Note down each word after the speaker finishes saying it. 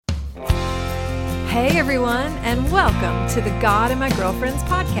Hey everyone, and welcome to the God and My Girlfriends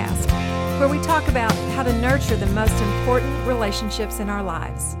podcast, where we talk about how to nurture the most important relationships in our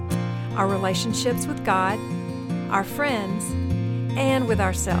lives. Our relationships with God, our friends, and with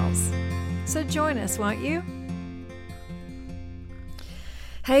ourselves. So join us, won't you?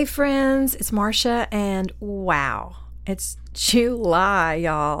 Hey friends, it's Marcia, and wow, it's July,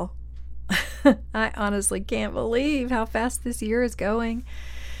 y'all. I honestly can't believe how fast this year is going.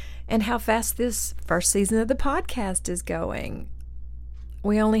 And how fast this first season of the podcast is going.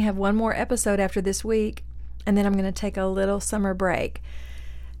 We only have one more episode after this week, and then I'm going to take a little summer break.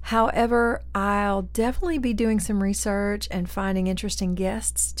 However, I'll definitely be doing some research and finding interesting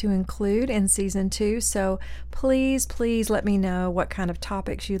guests to include in season 2. So please let me know what kind of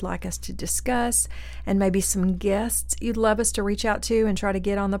topics you'd like us to discuss, and maybe some guests you'd love us to reach out to and try to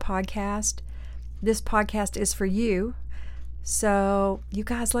get on the podcast. This podcast is for you. So you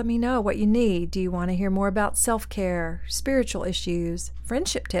guys let me know what you need. Do you want to hear more about self-care, spiritual issues,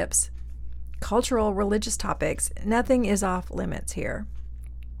 friendship tips, cultural, religious topics? Nothing is off limits here.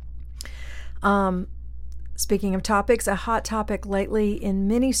 Speaking of topics, a hot topic lately in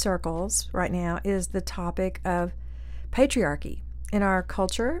many circles right now is the topic of patriarchy in our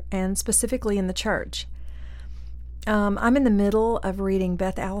culture and specifically in the church. I'm in the middle of reading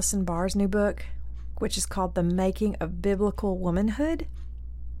Beth Allison Barr's new book, which is called The Making of Biblical Womanhood.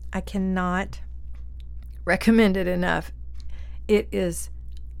 I cannot recommend it enough. It is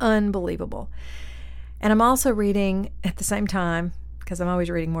unbelievable. And I'm also reading at the same time, because I'm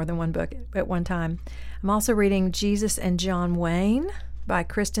always reading more than one book at one time, I'm also reading Jesus and John Wayne by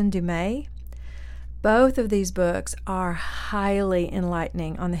Kristin Du Mez. Both of these books are highly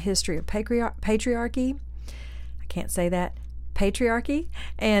enlightening on the history of patriarchy. I can't say that. Patriarchy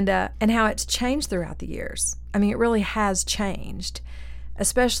and how it's changed throughout the years. I mean, it really has changed,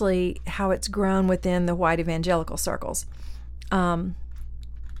 especially how it's grown within the white evangelical circles. As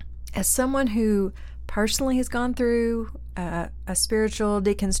someone who personally has gone through a spiritual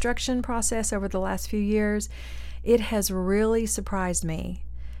deconstruction process over the last few years, it has really surprised me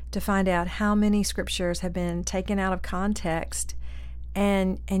to find out how many scriptures have been taken out of context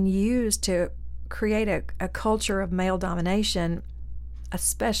and used to create a culture of male domination,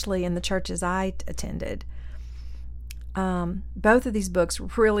 especially in the churches I attended. Both of these books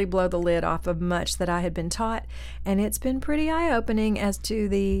really blow the lid off of much that I had been taught, and it's been pretty eye-opening as to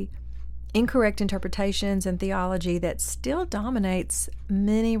the incorrect interpretations and theology that still dominates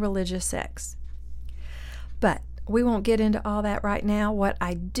many religious sects. But we won't get into all that right now. What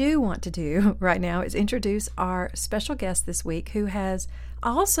I do want to do right now is introduce our special guest this week, who has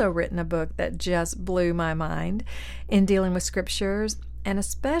also written a book that just blew my mind in dealing with scriptures and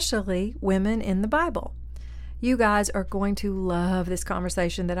especially women in the Bible. You guys are going to love this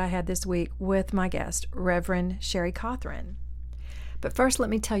conversation that I had this week with my guest, Reverend Sherry Cothran. But first, let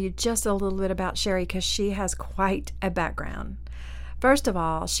me tell you just a little bit about Sherry, because she has quite a background. First of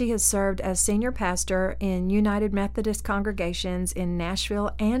all, she has served as senior pastor in United Methodist congregations in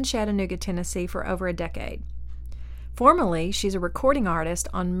Nashville and Chattanooga, Tennessee for over a decade. Formerly, she's a recording artist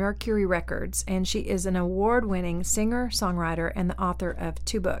on Mercury Records, and she is an award-winning singer, songwriter, and the author of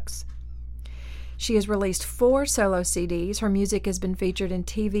 2 books. She has released 4 solo CDs. Her music has been featured in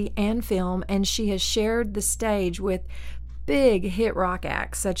TV and film, and she has shared the stage with big hit rock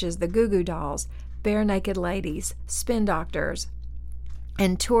acts such as the Goo Goo Dolls, Bare Naked Ladies, Spin Doctors,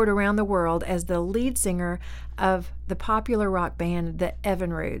 and toured around the world as the lead singer of the popular rock band The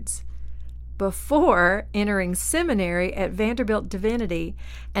Evinrudes, before entering seminary at Vanderbilt Divinity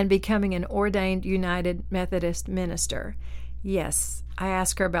and becoming an ordained United Methodist minister. Yes, I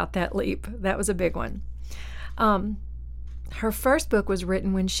asked her about that leap. That was a big one. Her first book was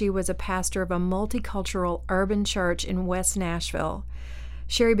written when she was a pastor of a multicultural urban church in West Nashville.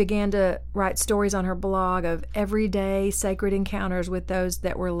 Sherry began to write stories on her blog of everyday sacred encounters with those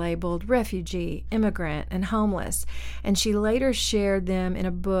that were labeled refugee, immigrant, and homeless, and she later shared them in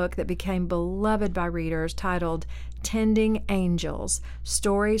a book that became beloved by readers titled Tending Angels,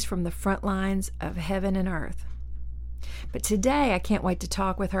 Stories from the Front Lines of Heaven and Earth. But today I can't wait to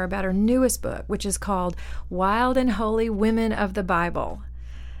talk with her about her newest book, which is called Wild and Holy Women of the Bible.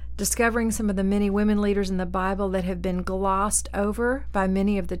 Discovering some of the many women leaders in the Bible that have been glossed over by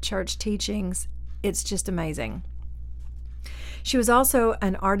many of the church teachings, it's just amazing. She was also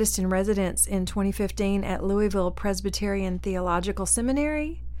an artist in residence in 2015 at Louisville Presbyterian Theological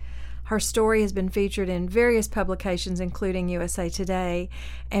Seminary. Her story has been featured in various publications, including USA Today,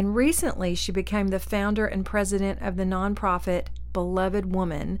 and recently she became the founder and president of the nonprofit Beloved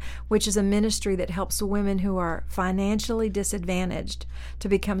Woman, which is a ministry that helps women who are financially disadvantaged to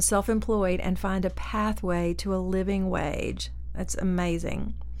become self-employed and find a pathway to a living wage. That's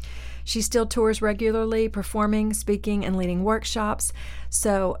amazing. She still tours regularly, performing, speaking, and leading workshops.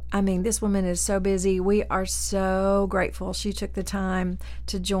 So, this woman is so busy. We are so grateful she took the time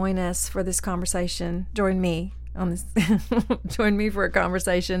to join us for this conversation. Join me on this, join me for a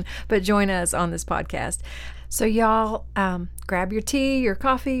conversation, but join us on this podcast. So y'all, grab your tea, your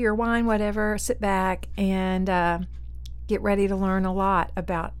coffee, your wine, whatever, sit back and get ready to learn a lot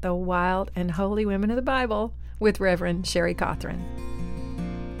about the wild and holy women of the Bible with Reverend Sherry Cawthron.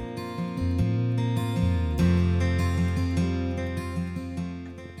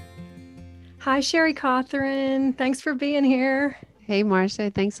 Hi, Sherry Cawthron. Thanks for being here. Hey, Marcia.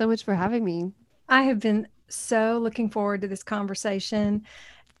 Thanks so much for having me. I have been so looking forward to this conversation.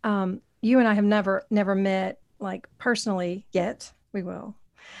 You and I have never met like personally yet. We will.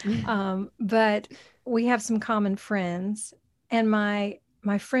 But we have some common friends. And my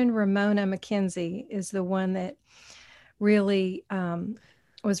friend Ramona McKenzie is the one that really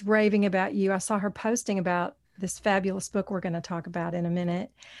was raving about you. I saw her posting about this fabulous book we're going to talk about in a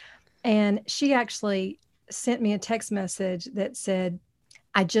minute. And she actually sent me a text message that said,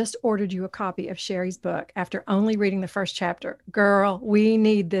 I just ordered you a copy of Sherry's book after only reading the first chapter. Girl, we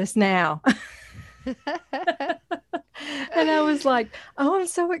need this now. And I was like, oh, I'm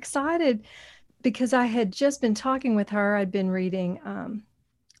so excited because I had just been talking with her. I'd been reading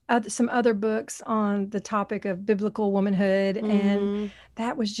some other books on the topic of biblical womanhood. And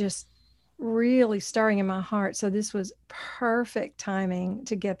that was just really stirring in my heart. So this was perfect timing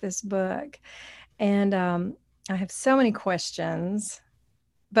to get this book. And I have so many questions.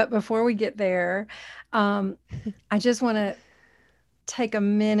 But before we get there, I just want to take a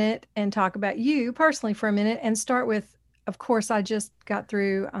minute and talk about you personally for a minute and start with, of course, I just got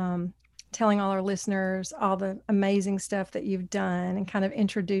through telling all our listeners all the amazing stuff that you've done and kind of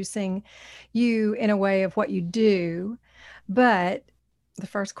introducing you in a way of what you do. But the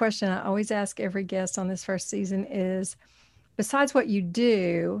first question I always ask every guest on this first season is, besides what you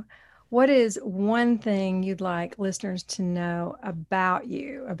do, what is one thing you'd like listeners to know about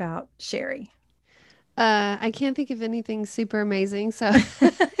you, about Sherry? I can't think of anything super amazing, so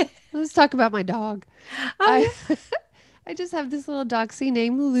let's talk about my dog. Oh, I just have this little dachshund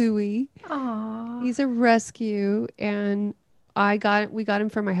named Louie. Aww. He's a rescue, and we got him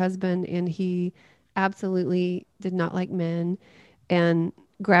for my husband, and he absolutely did not like men and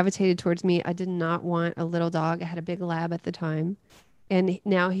gravitated towards me. I did not want a little dog. I had a big lab at the time, and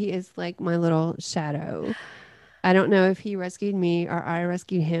now he is like my little shadow. I don't know if he rescued me or I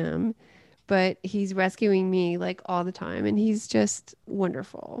rescued him, but he's rescuing me like all the time, and he's just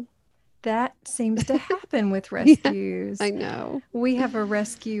wonderful. That seems to happen with Yeah, rescues. I know. We have a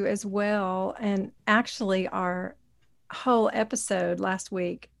rescue as well. And actually, our whole episode last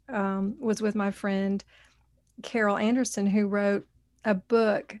week was with my friend Carol Anderson, who wrote a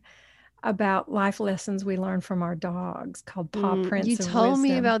book about life lessons we learn from our dogs called Paw You Prints of told me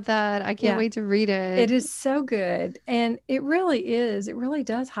Wisdom. about that. I can't Yeah, wait to read it it. is so good. And it really is. It really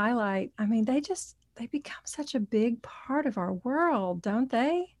does highlight. They become such a big part of our world, don't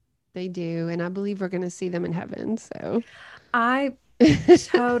they? They do, and I believe we're going to see them in heaven. So, I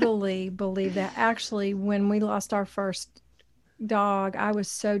totally believe that. Actually, when we lost our first dog, I was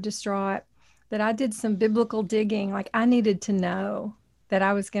so distraught that I did some biblical digging. Like I needed to know that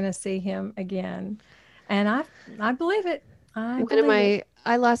I was going to see him again. And I believe it. I one of believe it.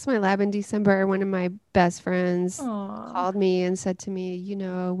 I lost my lab in December. One of my best friends Aw. called me and said to me,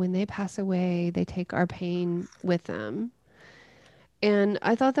 when they pass away, they take our pain with them. And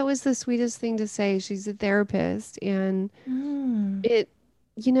I thought that was the sweetest thing to say. She's a therapist, and Mm. it,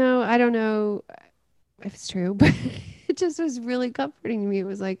 I don't know if it's true, but it just was really comforting to me. It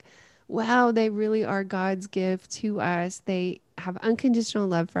was like, wow, they really are God's gift to us. They have unconditional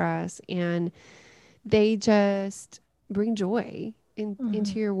love for us, and they just bring joy Mm.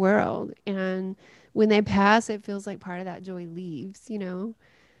 into your world. And when they pass, it feels like part of that joy leaves.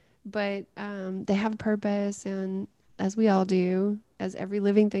 But they have a purpose, and as we all do, as every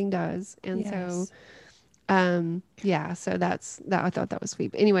living thing does. And so, Yes. yeah, so that's that. I thought that was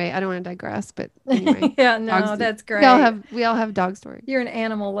sweet. But anyway, I don't want to digress, but anyway, Yeah, dogs. no, that's We all great. have dog stories. You're an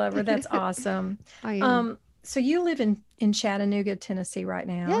animal lover. That's awesome. I am. So you live in Chattanooga, Tennessee right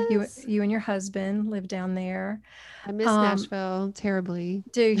now. You Yes. you and your husband live down there. I miss Um, Nashville terribly.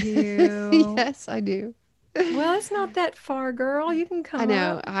 do you? Yes, I do. Well, it's not that far, girl. You can I come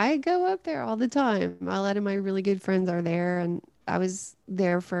know. up. I go up there all the time. A lot of my really good friends are there, and I was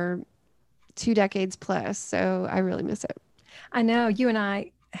there for 2 decades plus, so I really miss it. I know you and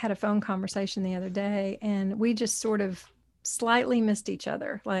I had a phone conversation the other day, and we just sort of slightly missed each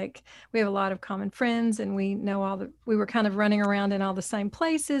other. Like we have a lot of common friends, and we know we were kind of running around in all the same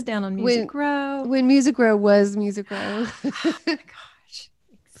places down on When Music Row. when Music Row was Music Row. Oh my gosh,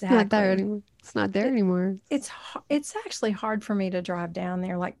 It's not there exactly. anymore. It's not there It, anymore. it's actually hard for me to drive down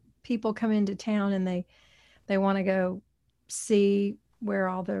there. Like people come into town and they want to go see where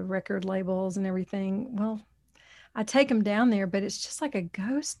all the record labels and everything. Well, I take them down there, but it's just like a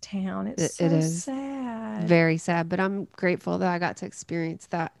ghost town. It's It so is sad. very sad, but I'm grateful that I got to experience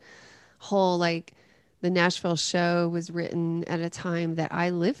that whole like the Nashville show was written at a time that I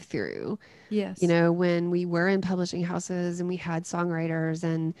lived through, Yes. when we were in publishing houses and we had songwriters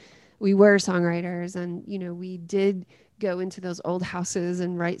and we were songwriters and, we did go into those old houses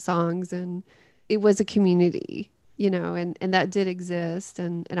and write songs and it was a community, and that did exist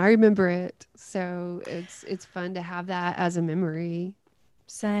and I remember it. So it's fun to have that as a memory.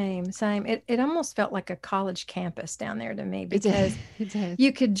 Same, same. It almost felt like a college campus down there to me It did. because It did.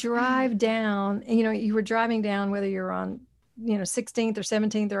 you could drive down, and, you were driving down whether you're on, 16th or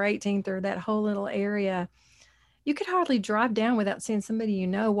 17th or 18th or that whole little area. You could hardly drive down without seeing somebody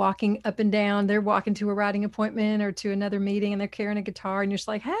walking up and down. They're walking to a writing appointment or to another meeting and they're carrying a guitar and you're just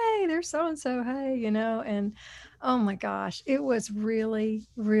like, hey, there's so and so, hey, and oh my gosh, it was really,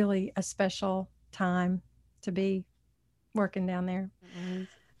 really a special time to be working down there. It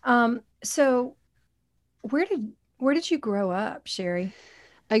was. So where did where did you grow up, Sherry?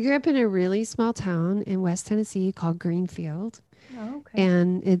 I grew up in a really small town in West Tennessee called Greenfield, Oh, okay.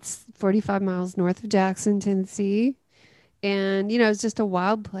 and it's 45 miles north of Jackson, Tennessee. And, it's just a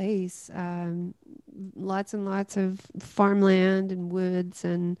wild place. Lots and lots of farmland and woods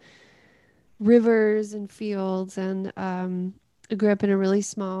and rivers and fields. And I grew up in a really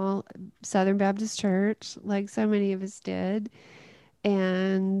small Southern Baptist church, like so many of us did.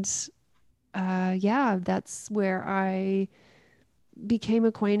 And yeah, that's where I became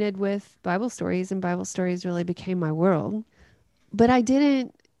acquainted with Bible stories, and Bible stories really became my world. But I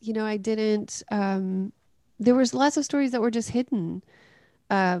didn't, there was lots of stories that were just hidden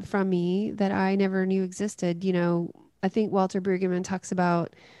from me that I never knew existed. I think Walter Brueggemann talks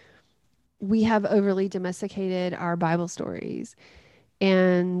about we have overly domesticated our Bible stories.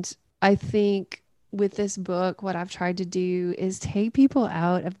 And I think with this book, what I've tried to do is take people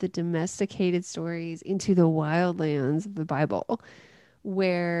out of the domesticated stories into the wild lands of the Bible,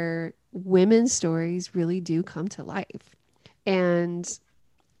 where women's stories really do come to life. And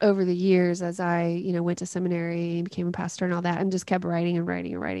over the years, as I, went to seminary and became a pastor and all that, and just kept writing and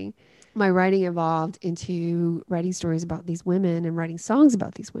writing and writing, my writing evolved into writing stories about these women and writing songs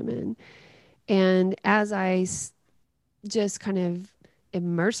about these women. And as just kind of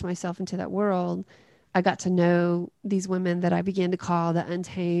immersed myself into that world, I got to know these women that I began to call the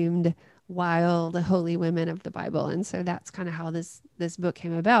untamed, wild, holy women of the Bible. And so that's kind of how this book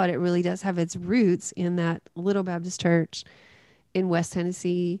came about. It really does have its roots in that little Baptist church in West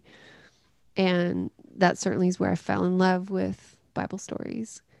Tennessee. And that certainly is where I fell in love with Bible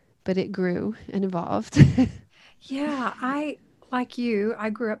stories. But it grew and evolved. Yeah, I like you, I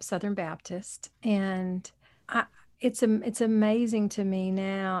grew up Southern Baptist, and I it's amazing to me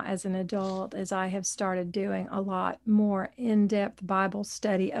now as an adult as I have started doing a lot more in-depth Bible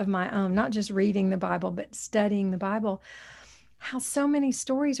study of my own, not just reading the Bible, but studying the Bible, how so many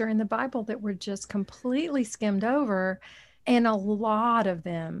stories are in the Bible that were just completely skimmed over, and a lot of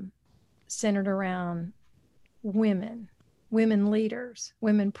them centered around women, women leaders,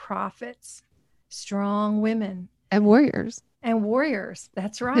 women prophets, strong women And warriors. and warriors.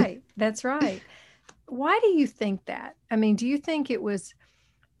 That's right. That's right. Why do you think that? I mean, do you think it was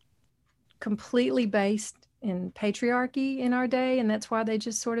completely based in patriarchy in our day, and that's why they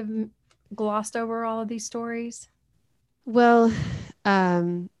just sort of glossed over all of these stories? Well,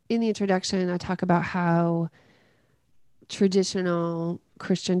 in the introduction, I talk about how traditional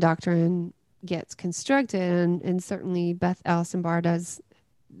Christian doctrine gets constructed, and certainly Beth Allison Barr does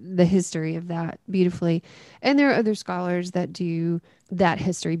the history of that beautifully. And there are other scholars that do that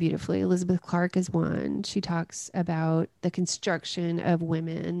history beautifully. Elizabeth Clark is one. She talks about the construction of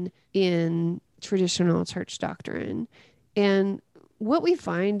women in traditional church doctrine. And what we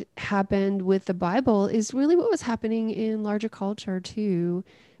find happened with the Bible is really what was happening in larger culture too.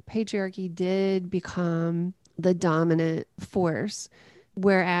 Patriarchy did become the dominant force.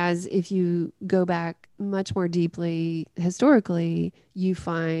 Whereas if you go back much more deeply historically, you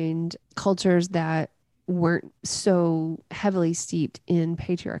find cultures that weren't so heavily steeped in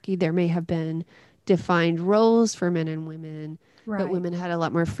patriarchy. There may have been defined roles for men and women, but Right. women had a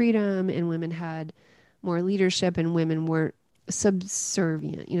lot more freedom and women had more leadership and women weren't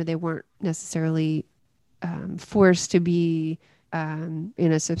subservient. They weren't necessarily forced to be in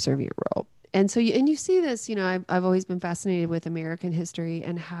a subservient role. And so, you see this, I've always been fascinated with American history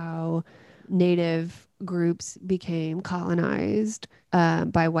and how native groups became colonized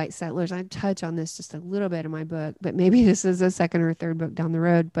by white settlers. I touch on this just a little bit in my book, but maybe this is a second or third book down the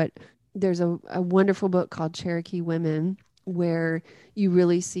road. But there's a wonderful book called Cherokee Women where you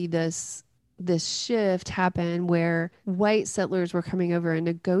really see this shift happen where white settlers were coming over and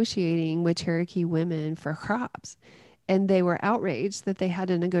negotiating with Cherokee women for crops. And they were outraged that they had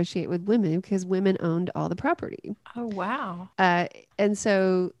to negotiate with women because women owned all the property. Oh, wow. And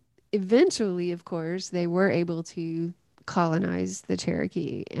so eventually, of course, they were able to colonize the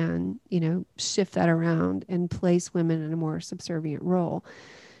Cherokee and, shift that around and place women in a more subservient role.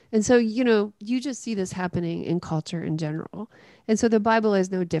 And so, you just see this happening in culture in general. And so the Bible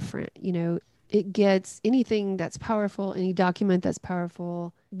is no different. It gets anything that's powerful, any document that's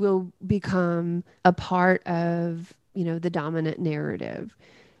powerful will become a part of, the dominant narrative.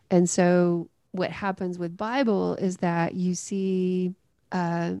 And so what happens with Bible is that you see,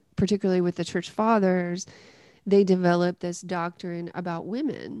 particularly with the church fathers, they develop this doctrine about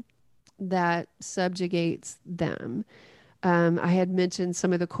women that subjugates them. I had mentioned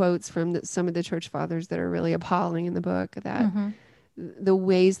some of the quotes from some of the church fathers that are really appalling in the book, that the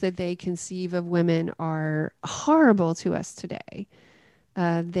ways that they conceive of women are horrible to us today.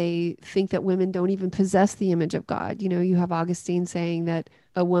 They think that women don't even possess the image of God. You have Augustine saying that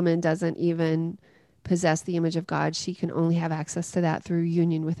a woman doesn't even possess the image of God. She can only have access to that through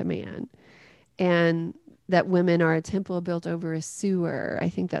union with a man. And that women are a temple built over a sewer. I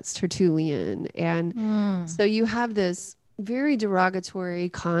think that's Tertullian. And so you have this very derogatory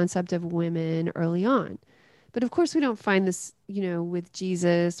concept of women early on. But of course, we don't find this, with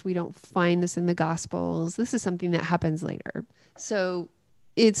Jesus. We don't find this in the Gospels. This is something that happens later. So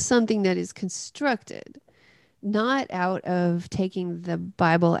it's something that is constructed, not out of taking the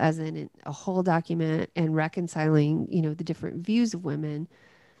Bible as a whole document and reconciling, the different views of women,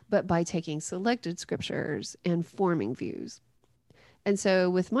 but by taking selected scriptures and forming views. And so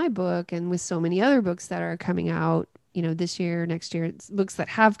with my book and with so many other books that are coming out, this year, next year, it's books that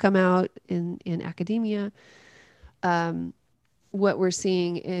have come out in academia, what we're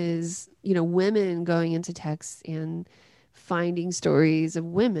seeing is, women going into texts and finding stories of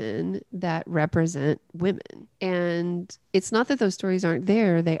women that represent women. And it's not that those stories aren't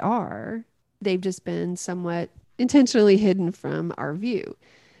there, they are. They've just been somewhat intentionally hidden from our view.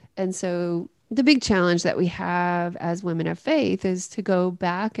 And so the big challenge that we have as women of faith is to go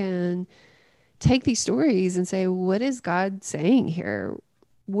back and take these stories and say, what is God saying here?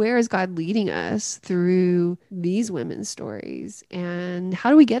 Where is God leading us through these women's stories? And how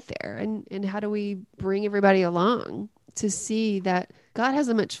do we get there? And how do we bring everybody along to see that God has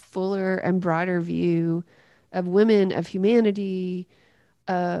a much fuller and broader view of women, of humanity,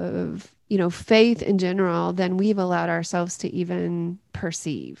 of, faith in general than we've allowed ourselves to even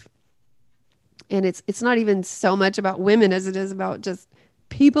perceive. And it's not even so much about women as it is about just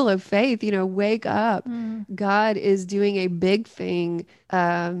people of faith, wake up. God is doing a big thing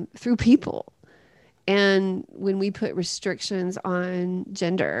through people. And when we put restrictions on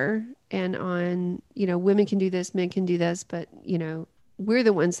gender and on, women can do this, men can do this, but, we're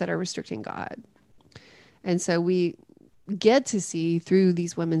the ones that are restricting God. And so we get to see through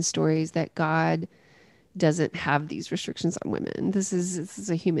these women's stories that God doesn't have these restrictions on women. This is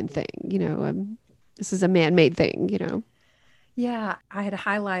a human thing, this is a man-made thing. Yeah, I had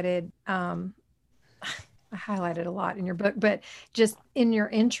highlighted, I highlighted a lot in your book, but just in your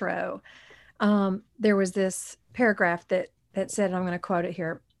intro, there was this paragraph that said, and I'm going to quote it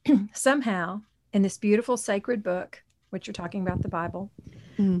here. Somehow, in this beautiful sacred book, which you're talking about, the Bible,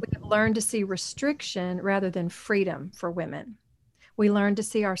 we have learned to see restriction rather than freedom for women. We learned to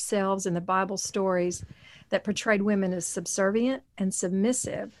see ourselves in the Bible stories that portrayed women as subservient and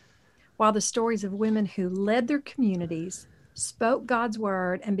submissive, while the stories of women who led their communities, spoke God's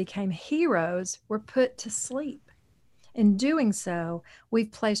word, and became heroes were put to sleep. In doing so,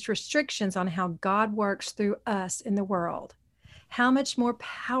 we've placed restrictions on how God works through us in the world. How much more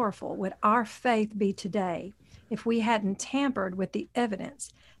powerful would our faith be today if we hadn't tampered with the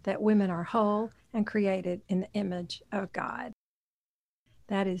evidence that women are whole and created in the image of God?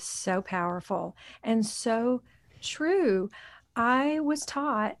 That is so powerful and so true. I was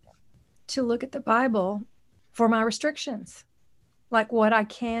taught to look at the Bible for my restrictions, like what I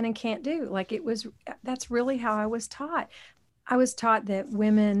can and can't do. That's really how I was taught. I was taught that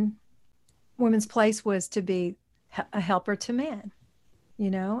women's place was to be a helper to man,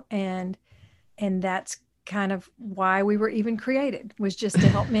 and that's kind of why we were even created, was just to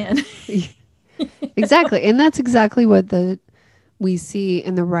help men. Exactly. And that's exactly what we see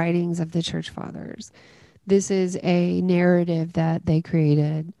in the writings of the church fathers. This is a narrative that they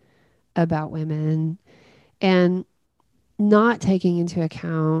created about women, and not taking into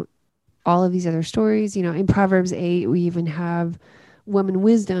account all of these other stories. You know, in Proverbs 8, we even have woman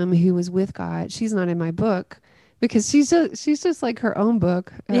wisdom who was with God. She's not in my book because she's just like her own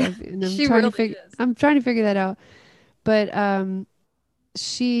book. Yeah, And she really is. I'm trying to figure that out. But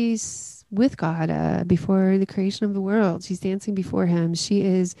she's with God before the creation of the world. She's dancing before him. She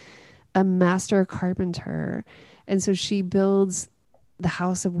is a master carpenter. And so she builds the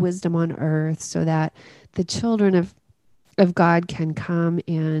house of wisdom on earth so that the children of God can come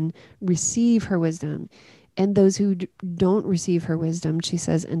and receive her wisdom. And those who don't receive her wisdom, she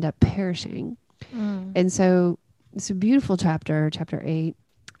says, end up perishing. Mm. And so it's a beautiful chapter, chapter 8.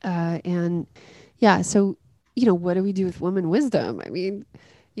 And yeah, so, what do we do with woman wisdom? I mean,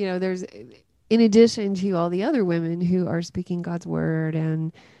 there's, in addition to all the other women who are speaking God's word,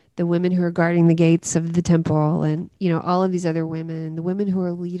 and the women who are guarding the gates of the temple, and, all of these other women, the women who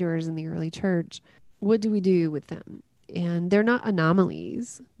are leaders in the early church, what do we do with them? And they're not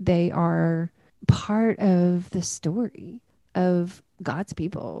anomalies. They are part of the story of God's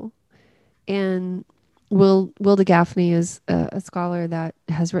people. And Will de Gaffney is a scholar that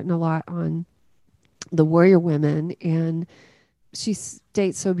has written a lot on the warrior women, and she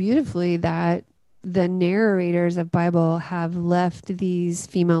states so beautifully that the narrators of Bible have left these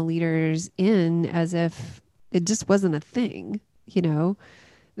female leaders in as if it just wasn't a thing,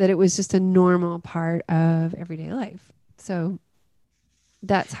 that it was just a normal part of everyday life. So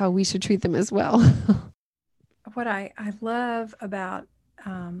that's how we should treat them as well. What I love about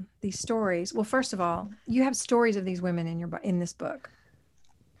these stories, well, first of all, you have stories of these women in this book,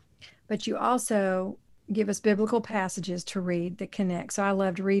 but you also give us biblical passages to read that connect. So I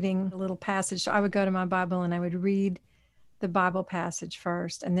loved reading a little passage. So I would go to my Bible and I would read the Bible passage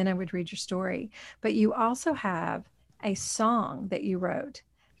first, and then I would read your story. But you also have a song that you wrote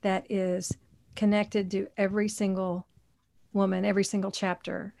that is connected to every single woman, every single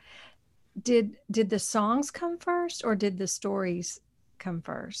chapter. Did the songs come first, or did the stories come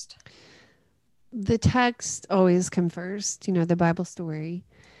first? The text always come first, the Bible story.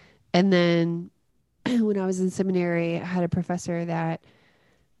 And then when I was in seminary, I had a professor that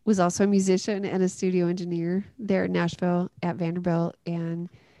was also a musician and a studio engineer there in Nashville at Vanderbilt, and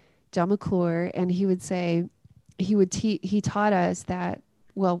John McClure. And he would say, he taught us that,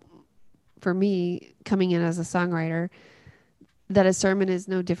 well, for me, coming in as a songwriter, that a sermon is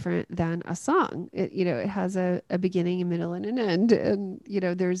no different than a song. It has a beginning, a middle, and an end. And,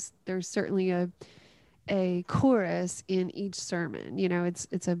 there's certainly a chorus in each sermon.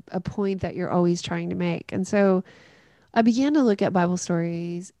 It's a point that you're always trying to make. And so I began to look at Bible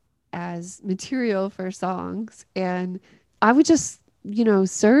stories as material for songs. And I would just,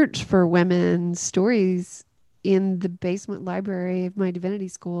 search for women's stories in the basement library of my divinity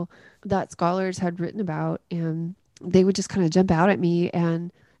school that scholars had written about. And they would just kind of jump out at me.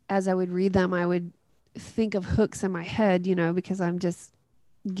 And as I would read them, I would think of hooks in my head, because I'm just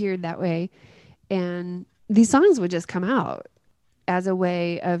geared that way. And these songs would just come out as a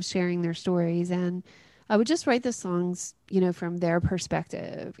way of sharing their stories. And I would just write the songs, from their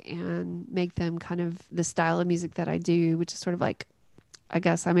perspective, and make them kind of the style of music that I do, which is sort of like, I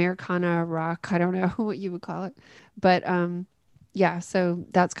guess, Americana rock. I don't know what you would call it. But yeah, so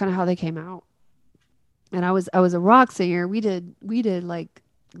that's kind of how they came out. And I was a rock singer. We did like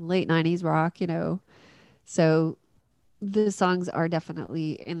late 90s rock, So the songs are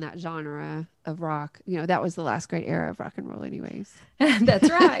definitely in that genre of rock. That was the last great era of rock and roll anyways. That's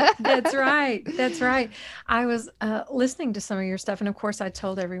right. That's right. That's right. I was listening to some of your stuff. And of course, I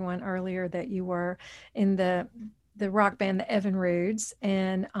told everyone earlier that you were in the rock band, the Evinrudes,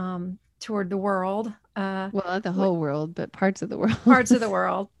 and toured the world. Well, not the whole world, but parts of the world. Parts of the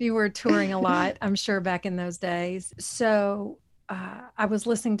world. You were touring a lot, I'm sure, back in those days. So I was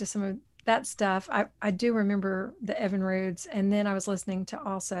listening to some of that stuff. I do remember the Evinrudes, and then I was listening to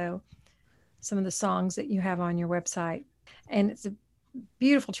also some of the songs that you have on your website, and it's a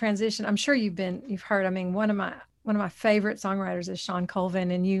beautiful transition. I'm sure you've heard. I mean, one of my favorite songwriters is Shawn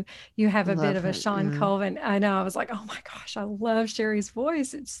Colvin, and you have a bit of a Shawn Colvin. I know. I was like, oh my gosh, I love Sherry's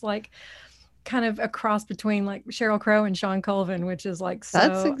voice. It's like kind of a cross between like Sheryl Crow and Shawn Colvin, which is like so.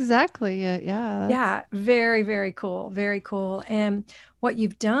 That's exactly it. Yeah. Yeah, very, very cool. Very cool. And what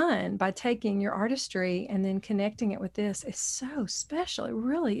you've done by taking your artistry and then connecting it with this is so special. It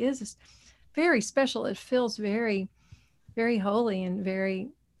really is very special. It feels very, very holy and very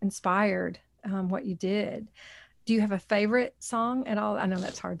inspired. what you did. Do you have a favorite song at all? I know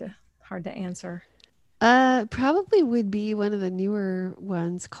that's hard to answer. Probably would be one of the newer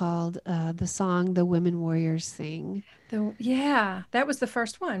ones called the song "The Women Warriors Sing." Yeah, that was the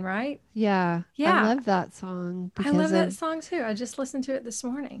first one, right? Yeah, I Yeah, love that song I love because that of song too. I just listened to it this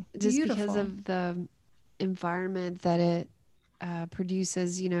morning. just because Beautiful. of the environment that it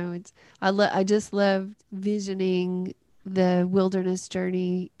produces. You know, I just loved visioning the wilderness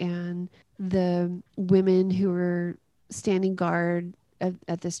journey and the women who were standing guard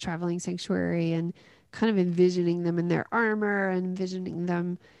at this traveling sanctuary and kind of envisioning them in their armor and envisioning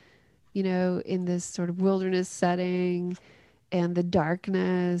them, you know, in this sort of wilderness setting and the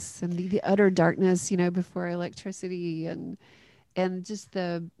darkness and the utter darkness, you know, before electricity and just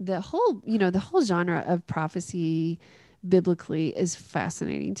the whole, you know, the whole genre of prophecy biblically is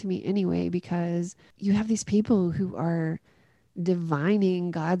fascinating to me anyway, because you have these people who are divining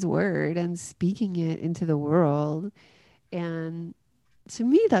God's word and speaking it into the world. And to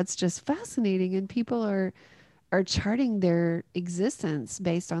me, that's just fascinating. And people are charting their existence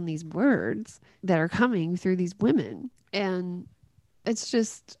based on these words that are coming through these women. And it's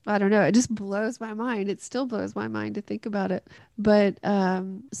just, I don't know, it just blows my mind. It still blows my mind to think about it. But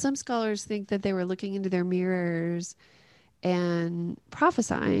some scholars think that they were looking into their mirrors and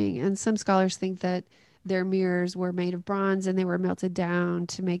prophesying, and some scholars think that their mirrors were made of bronze and they were melted down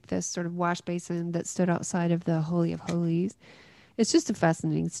to make this sort of wash basin that stood outside of the Holy of Holies. It's just a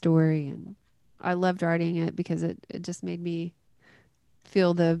fascinating story, and I loved writing it because it just made me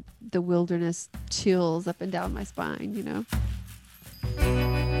feel the wilderness chills up and down my spine, you know.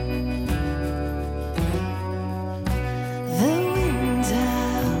 The wind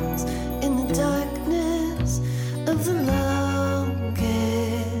howls in the darkness of the longest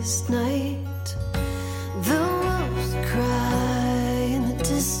night. The wolves cry in the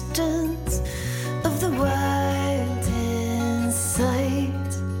distance of the wild insight.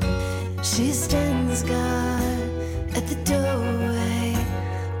 She stands guard at the doorway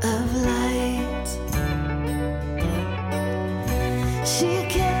of light. She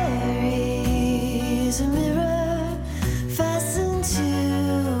carries a mirror fastened to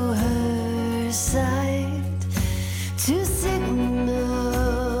her side to signal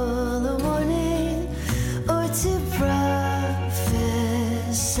a warning or to prophesy.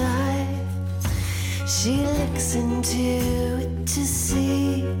 She looks into it to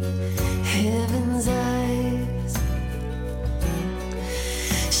see heaven's eyes.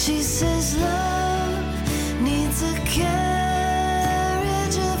 She says love needs a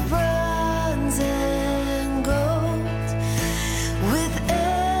carriage of bronze and gold, with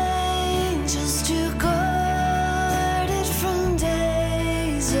angels to guard it from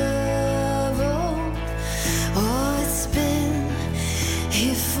days of old. Oh, it's been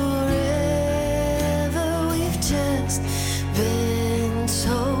here forever, we've just been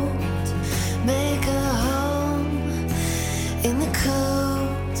told. Make a home in the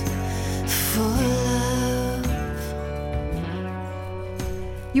cold for love.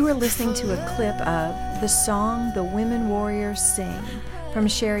 You are listening to a clip of the song The Women Warriors Sing from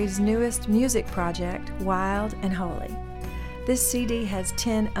Sherry's newest music project, Wild and Holy. This CD has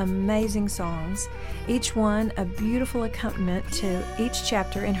 10 amazing songs, each one a beautiful accompaniment to each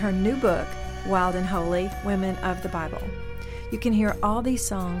chapter in her new book, Wild and Holy, Women of the Bible. You can hear all these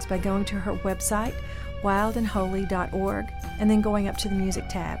songs by going to her website, wildandholy.org, and then going up to the music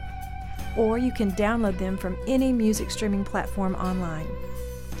tab. Or you can download them from any music streaming platform online.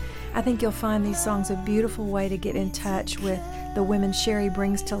 I think you'll find these songs a beautiful way to get in touch with the women Sherry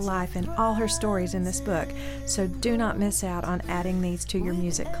brings to life in all her stories in this book, so do not miss out on adding these to your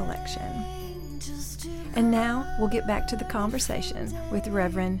music collection. And now we'll get back to the conversation with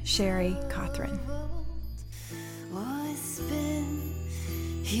Reverend Sherry Cothran. Oh, it's been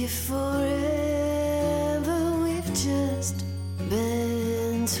here forever, we've just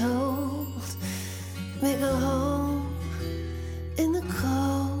been told. Make a home in the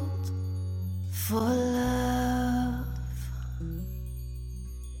cold for love.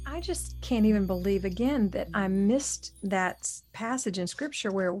 I just can't even believe again that I missed that passage in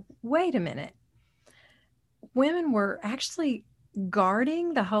scripture where, wait a minute, women were actually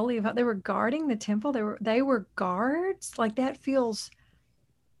guarding the Holy of, they were guarding the temple. They were guards. Like, that feels,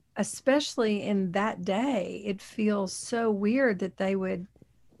 especially in that day, it feels so weird that they would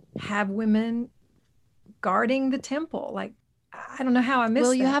have women guarding the temple. Like, I don't know how I missed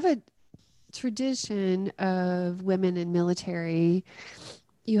Well, you that. have a tradition of women in military.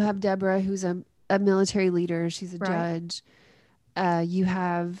 You have Deborah, who's a military leader. She's a Right. judge.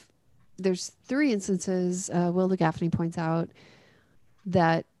 There's 3 instances, Will de Gaffney points out,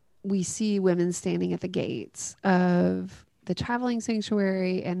 that we see women standing at the gates of the traveling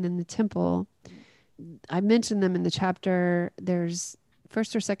sanctuary and then the temple. I mentioned them in the chapter. There's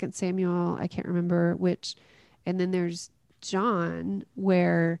first or second Samuel, I can't remember which, and then there's John,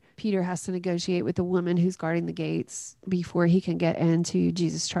 where Peter has to negotiate with the woman who's guarding the gates before he can get into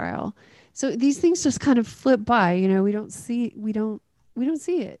Jesus' trial. So these things just kind of flip by, you know, we don't see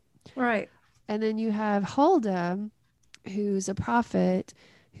it. Right. And then you have Huldah, who's a prophet,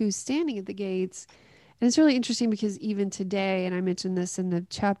 who's standing at the gates. And it's really interesting because even today, and I mentioned this in the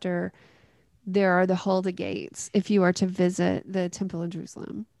chapter, there are the Huldah gates if you are to visit the temple in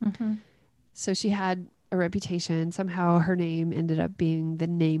Jerusalem. Mm-hmm. So she had a reputation. Somehow her name ended up being the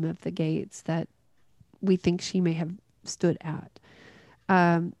name of the gates that we think she may have stood at.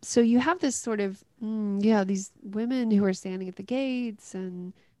 So you have this sort of, these women who are standing at the gates,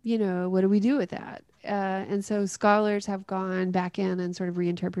 and, you know, what do we do with that? And so scholars have gone back in and sort of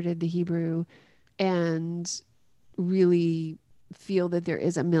reinterpreted the Hebrew and really feel that there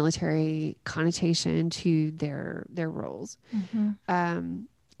is a military connotation to their roles. Mm-hmm.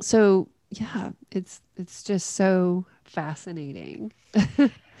 So yeah, it's just so fascinating.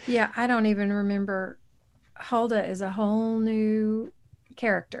 Yeah, I don't even remember. Huldah is a whole new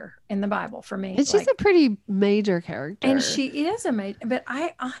character in the Bible for me. And she's a pretty major character. And she is a major, but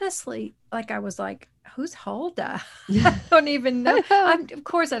I honestly, I was like, who's Huldah? I don't even know. Of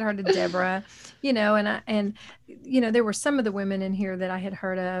course I'd heard of Deborah, you know, and there were some of the women in here that I had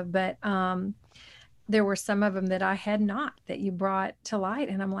heard of, but there were some of them that I had not, that you brought to light.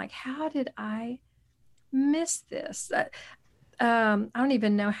 And I'm like, how did I miss this? I don't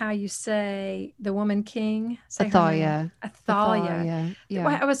even know how you say the woman king. Athaliah. Athaliah. Yeah.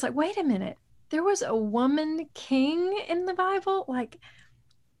 I was like, wait a minute. There was a woman king in the Bible?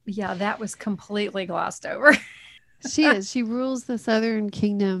 Yeah, that was completely glossed over. She is. She rules the southern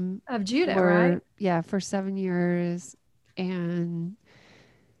kingdom of Judah, right? Yeah, for 7 years. And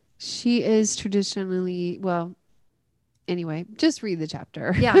she is traditionally, well, anyway, just read the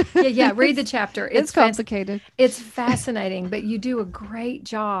chapter. Yeah. Read the chapter. It's complicated. It's fascinating, but you do a great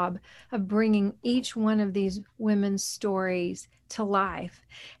job of bringing each one of these women's stories to life.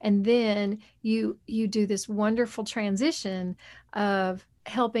 And then you do this wonderful transition of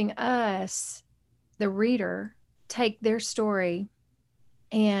helping us, the reader, take their story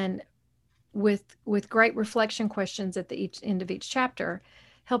and with great reflection questions at the end of each chapter,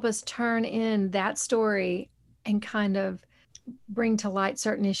 help us turn in that story and kind of bring to light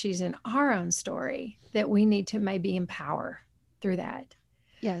certain issues in our own story that we need to maybe empower through that.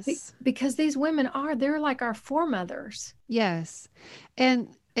 Yes. Because these women they're like our foremothers. Yes. And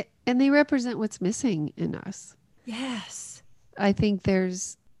they represent what's missing in us. Yes. I think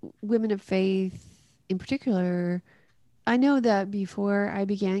there's women of faith in particular. I know that before I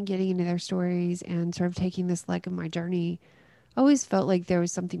began getting into their stories and sort of taking this leg of my journey, I always felt like there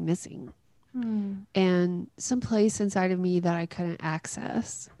was something missing. And some place inside of me that I couldn't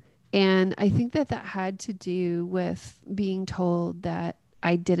access. And I think that had to do with being told that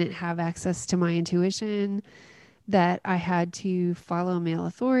I didn't have access to my intuition, that I had to follow male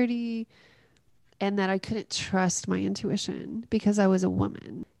authority, and that I couldn't trust my intuition because I was a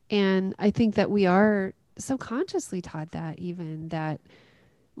woman. And I think that we are subconsciously taught that, even that,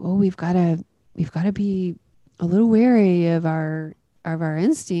 we've got to be a little wary of our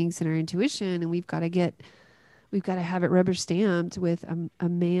instincts and our intuition, and we've got to have it rubber stamped with a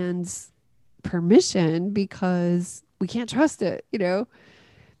man's permission because we can't trust it, you know.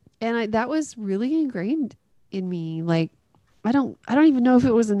 And that was really ingrained in me. Like, I don't even know if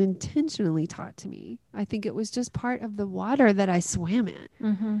it wasn't intentionally taught to me. I think it was just part of the water that I swam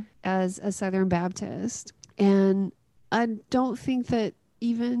in as a Southern Baptist. And I don't think that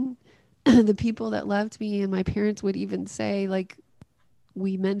even the people that loved me and my parents would even say, like,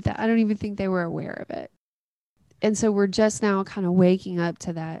 we meant that. I don't even think they were aware of it. And so we're just now kind of waking up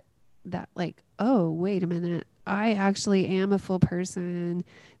to that like, oh, wait a minute. I actually am a full person.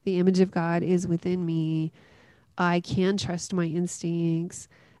 The image of God is within me. I can trust my instincts.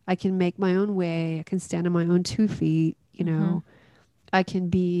 I can make my own way. I can stand on my own 2 feet. You know, I can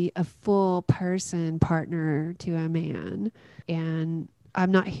be a full person partner to a man. And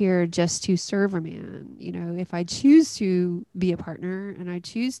I'm not here just to serve a man. You know, if I choose to be a partner and I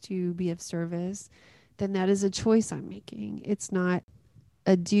choose to be of service, then that is a choice I'm making. It's not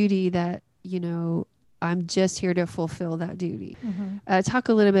a duty that, you know, I'm just here to fulfill that duty. Talk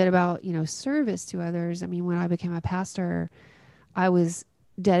a little bit about, you know, service to others. I mean, when I became a pastor, I was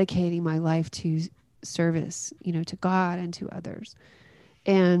dedicating my life to service, you know, to God and to others.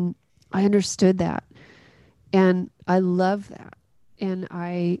 And I understood that. And I love that. And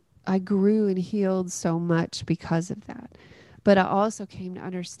I I grew and healed so much because of that. But I also came to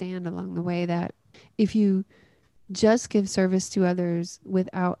understand along the way that if you just give service to others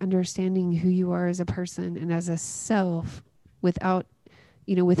without understanding who you are as a person and as a self, without,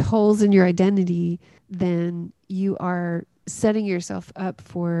 with holes in your identity, then you are setting yourself up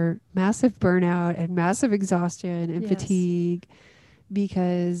for massive burnout and massive exhaustion and fatigue,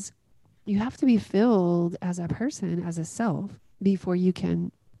 because you have to be filled as a person, as a self, before you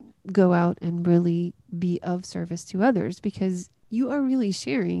can go out and really be of service to others, because you are really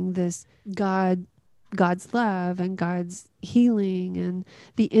sharing this God's love and God's healing, and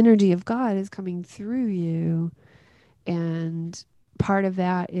the energy of God is coming through you. And part of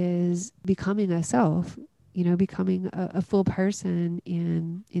that is becoming a self, becoming a full person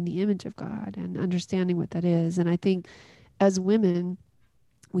in the image of God and understanding what that is. And I think as women,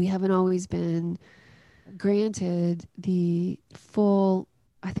 we haven't always been granted the full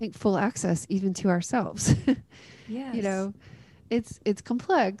access even to ourselves. Yes. It's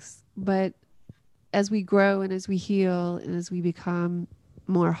complex, but as we grow and as we heal and as we become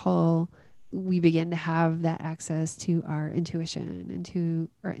more whole, we begin to have that access to our intuition and to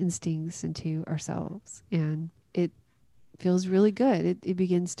our instincts and to ourselves. And it feels really good. It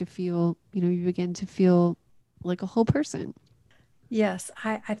begins to feel, you begin to feel like a whole person. Yes,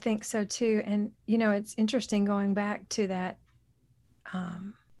 I think so too. And, it's interesting going back to that,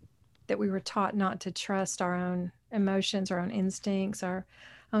 that we were taught not to trust our own emotions, our own instincts, our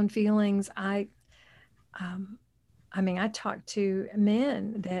own feelings. I talk to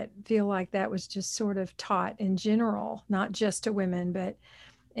men that feel like that was just sort of taught in general, not just to women, but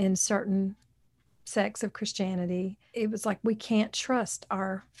in certain sects of Christianity. It was like, we can't trust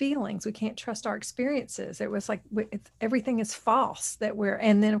our feelings. We can't trust our experiences. It was like, everything is false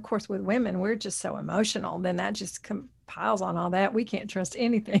and then of course with women, we're just so emotional. Then that just piles on all that. We can't trust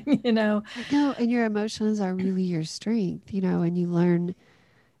anything, No, and your emotions are really your strength, and you learn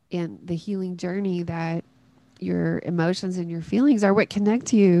in the healing journey that your emotions and your feelings are what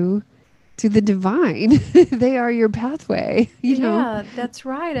connect you to the divine. They are your pathway, Yeah, that's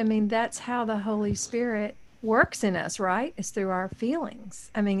right. That's how the Holy Spirit works in us, right? It's through our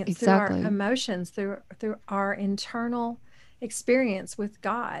feelings. It's Exactly. through our emotions, through our internal experience with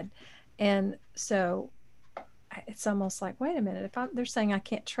God. And so it's almost like, wait a minute, if they're saying I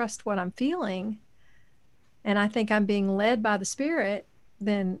can't trust what I'm feeling and I think I'm being led by the Spirit,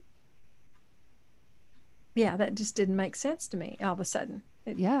 then yeah, that just didn't make sense to me all of a sudden.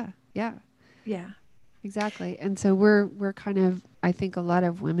 Yeah. Yeah. Exactly. And so we're kind of, I think a lot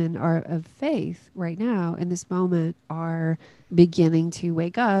of women are of faith right now in this moment are beginning to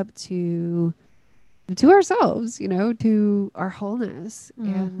wake up to ourselves, to our wholeness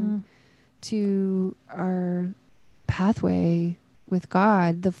and to our pathway with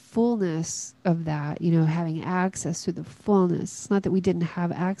God, the fullness of that, having access to the fullness. It's not that we didn't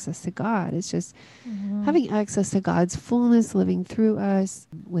have access to God. It's just having access to God's fullness living through us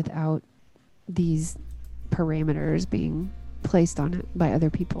without these parameters being placed on it by other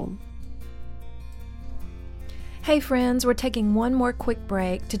people. Hey friends, we're taking one more quick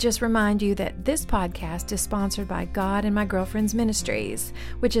break to just remind you that this podcast is sponsored by God and My Girlfriends Ministries,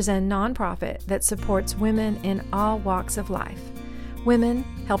 which is a nonprofit that supports women in all walks of life. Women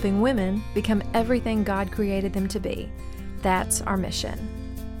helping women become everything God created them to be. That's our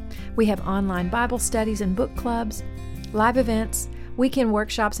mission. We have online Bible studies and book clubs, live events, weekend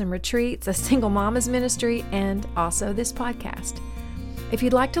workshops and retreats, a single mama's ministry, and also this podcast. If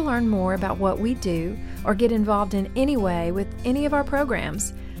you'd like to learn more about what we do or get involved in any way with any of our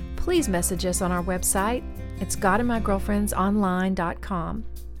programs, please message us on our website. It's godandmygirlfriendsonline.com.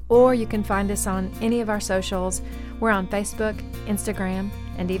 Or you can find us on any of our socials. We're on Facebook, Instagram,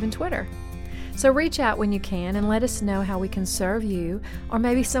 and even Twitter. So reach out when you can and let us know how we can serve you or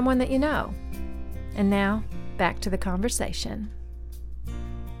maybe someone that you know. And now, back to the conversation.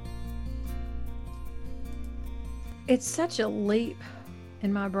 It's such a leap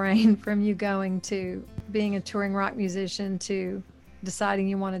in my brain from you going to being a touring rock musician to deciding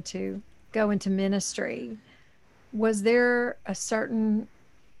you wanted to go into ministry. Was there a certain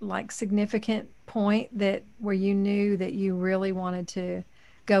significant point where you knew that you really wanted to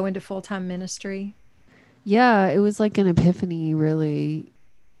go into full-time ministry? Yeah, it was like an epiphany, really.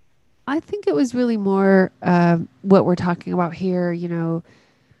 I think it was really more what we're talking about here.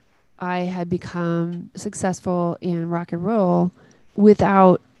 I had become successful in rock and roll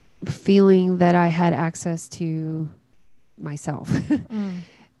without feeling that I had access to myself.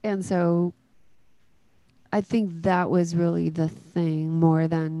 And so I think that was really the thing more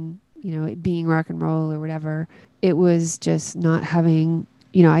than, it being rock and roll or whatever. It was just not having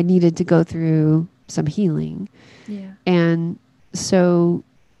I needed to go through some healing. Yeah. And so,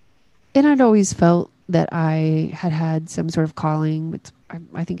 and I'd always felt that I had some sort of calling, which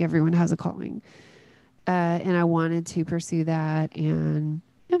I think everyone has a calling. And I wanted to pursue that. And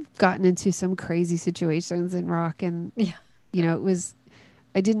I've gotten into some crazy situations in rock. And, Yeah.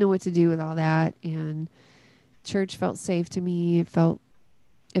 I didn't know what to do with all that. And church felt safe to me. It felt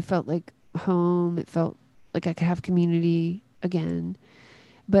like home. It felt like I could have community again.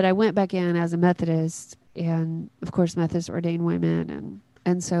 But I went back in as a Methodist, and of course Methodists ordain women,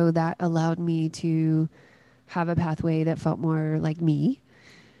 and so that allowed me to have a pathway that felt more like me.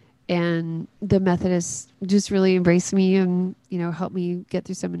 And the Methodists just really embraced me and, helped me get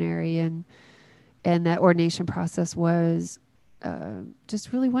through seminary, and that ordination process was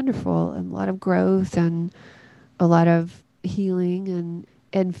just really wonderful, and a lot of growth and a lot of healing,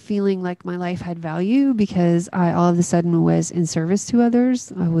 and feeling like my life had value because I all of a sudden was in service to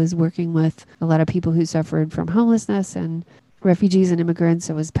others. I was working with a lot of people who suffered from homelessness and refugees and immigrants.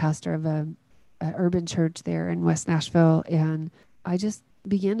 I was pastor of a urban church there in West Nashville, and I just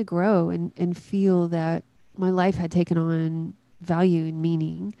began to grow and feel that my life had taken on value and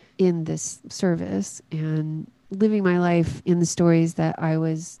meaning in this service, and living my life in the stories that I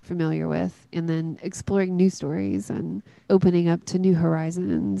was familiar with, and then exploring new stories and opening up to new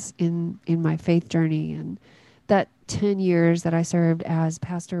horizons in my faith journey. And that 10 years that I served as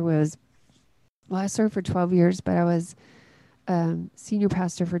pastor I served for 12 years, but I was senior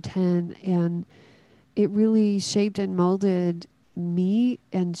pastor for 10, and it really shaped and molded me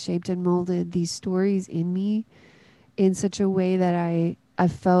and shaped and molded these stories in me in such a way that I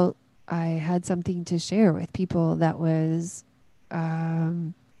felt I had something to share with people that was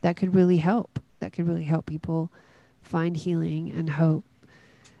that could really help people find healing and hope.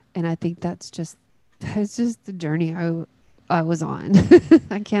 And I think that's just the journey I was on.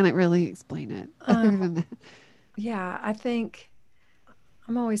 I can't really explain it other than that. Yeah, I think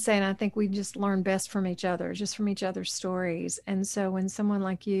I'm always saying I think we just learn best from each other, just from each other's stories. And so when someone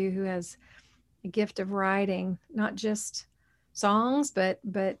like you who has a gift of writing, not just songs, but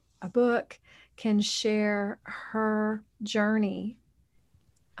a book, can share her journey,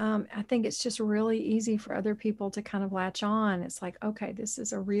 I think it's just really easy for other people to kind of latch on. It's like, okay, this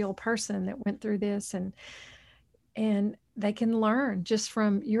is a real person that went through this, and they can learn just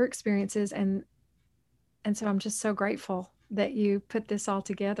from your experiences. And so I'm just so grateful that you put this all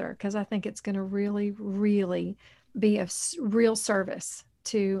together, because I think it's going to really, really be of real service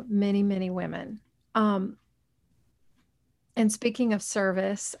to many, many women. Um, and speaking of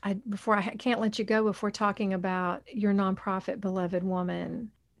service, I can't let you go before talking about your nonprofit, Beloved Woman.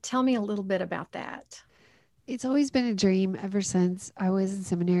 Tell me a little bit about that. It's always been a dream ever since I was in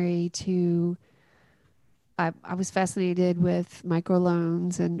seminary I was fascinated with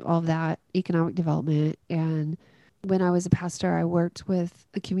microloans and all of that economic development. And when I was a pastor, I worked with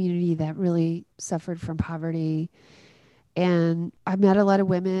a community that really suffered from poverty. And I met a lot of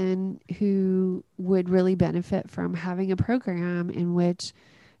women who would really benefit from having a program in which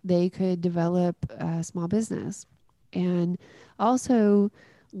they could develop a small business. And also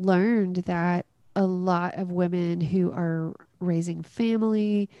learned that a lot of women who are raising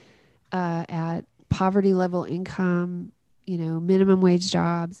family at poverty level income, minimum wage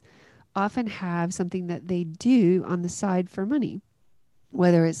jobs, often have something that they do on the side for money,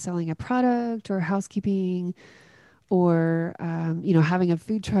 whether it's selling a product or housekeeping or, having a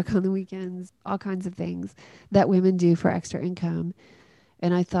food truck on the weekends, all kinds of things that women do for extra income.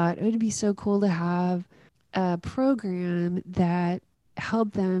 And I thought it would be so cool to have a program that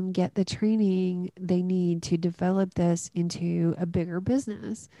helped them get the training they need to develop this into a bigger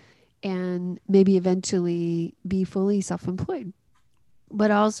business and maybe eventually be fully self-employed.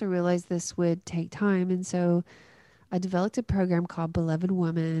 But I also realized this would take time. And so I developed a program called Beloved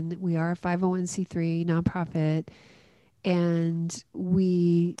Woman. We are a 501c3 nonprofit. And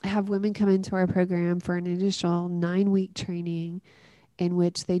we have women come into our program for an initial 9-week training in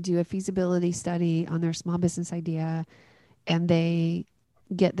which they do a feasibility study on their small business idea, and they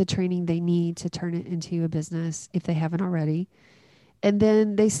get the training they need to turn it into a business if they haven't already. And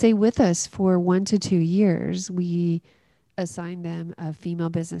then they stay with us for 1 to 2 years. We assign them a female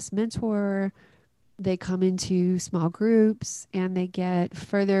business mentor. They come into small groups and they get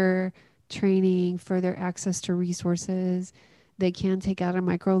further training, further access to resources. They can take out a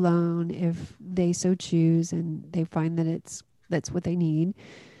micro loan if they so choose and they find that that's what they need.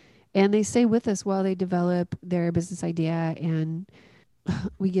 And they stay with us while they develop their business idea, and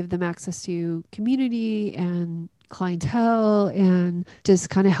we give them access to community and clientele and just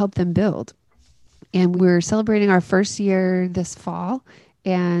kind of help them build. And we're celebrating our first year this fall,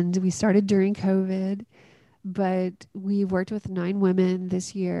 And we started during COVID, but we worked with 9 women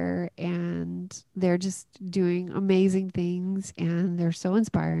this year, and they're just doing amazing things, and they're so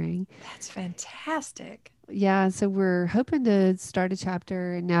inspiring. That's fantastic. Yeah, so we're hoping to start a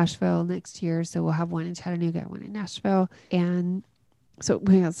chapter in Nashville next year. So we'll have one in Chattanooga, one in Nashville. And so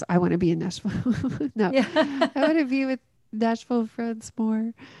yes, I want to be in Nashville. No, Yeah. I want to be with Nashville friends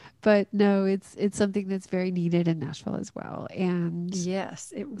more. But no, it's something that's very needed in Nashville as well. And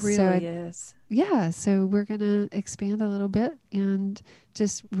Yes, it So really is. yeah, so we're going to expand a little bit, and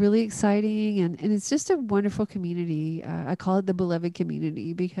just really exciting. And it's just a wonderful community. I call it the beloved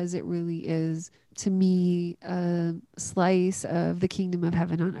community because it really is, to me, a slice of the kingdom of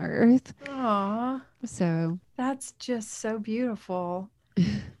heaven on earth. Aw, So that's just so beautiful.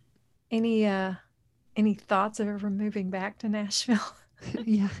 Any thoughts of ever moving back to Nashville?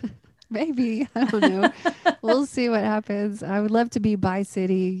 yeah, maybe. I don't know. We'll see what happens. I would love to be by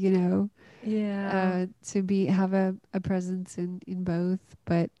city, Yeah. to have a presence in both.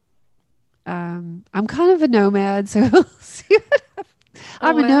 But I'm kind of a nomad, so we'll see what happens.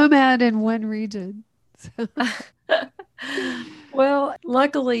 I'm a Well, nomad in one region. So, well,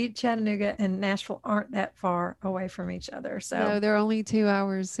 luckily Chattanooga and Nashville aren't that far away from each other. no, So, they're only 2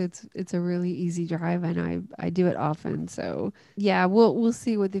 hours. It's a really easy drive, and I do it often. So yeah, we'll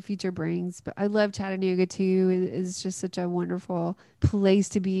see what the future brings. But I love Chattanooga too. It's just such a wonderful place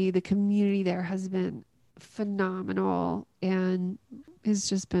to be. The community there has been phenomenal, and it's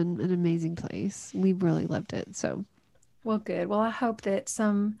just been an amazing place. We've really loved it. So well, good. Well, I hope that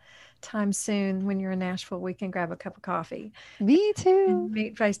sometime soon when you're in Nashville, we can grab a cup of coffee me too. and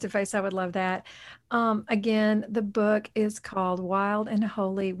meet face to face. I would love that. Again, the book is called Wild and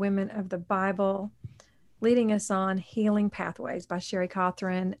Holy Women of the Bible, Leading Us on Healing Pathways by Sherry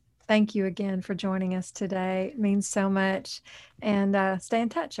Cothran. Thank you again for joining us today. It means so much. And stay in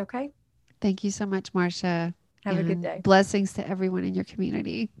touch, okay? Thank you so much, Marcia. Have a good And day. blessings to everyone in your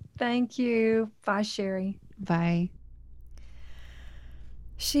community. Thank you. Bye, Sherry. Bye.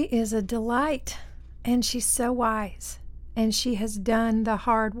 She is a delight, and she's so wise, and she has done the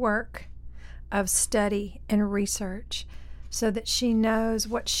hard work of study and research so that she knows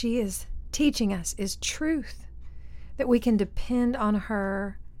what she is teaching us is truth, that we can depend on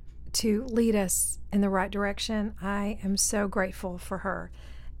her to lead us in the right direction. I am so grateful for her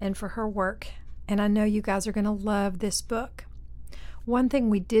and for her work, and I know you guys are going to love this book. One thing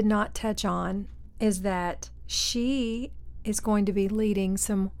we did not touch on is that she is going to be leading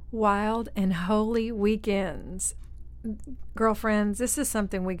some wild and holy weekends. Girlfriends, this is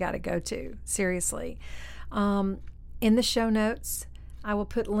something we got to go to, seriously. In the show notes, I will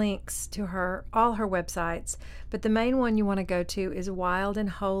put links to all her websites, but the main one you want to go to is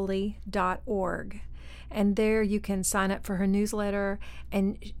wildandholy.org. And there you can sign up for her newsletter,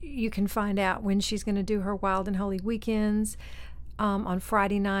 and you can find out when she's going to do her Wild and Holy weekends. On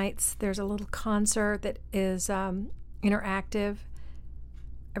Friday nights, there's a little concert that is interactive.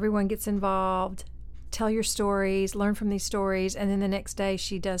 Everyone gets involved. Tell your stories, learn from these stories, and then the next day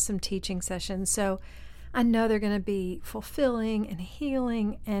she does some teaching sessions. So I know they're going to be fulfilling and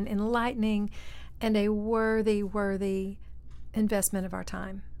healing and enlightening and a worthy investment of our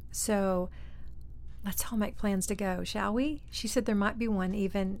time. So let's all make plans to go, shall we? She said there might be one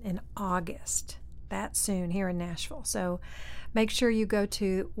even in August, that soon here in Nashville. So make sure you go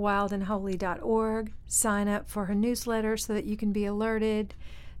to wildandholy.org, sign up for her newsletter so that you can be alerted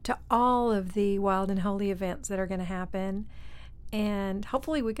to all of the Wild and Holy events that are going to happen. And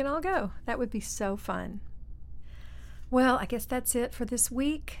hopefully we can all go. That would be so fun. Well, I guess that's it for this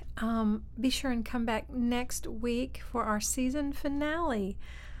week. Be sure and come back next week for our season finale.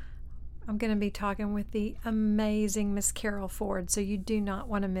 I'm going to be talking with the amazing Miss Carol Ford, so you do not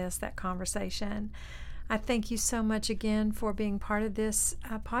want to miss that conversation. I thank you so much again for being part of this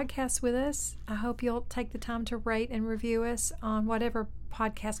podcast with us. I hope you'll take the time to rate and review us on whatever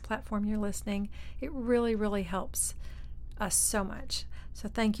podcast platform you're listening. It really, really helps us so much. So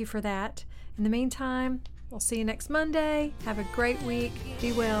thank you for that. In the meantime, we'll see you next Monday. Have a great week.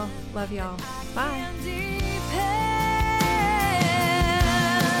 Be well. Love y'all. Bye.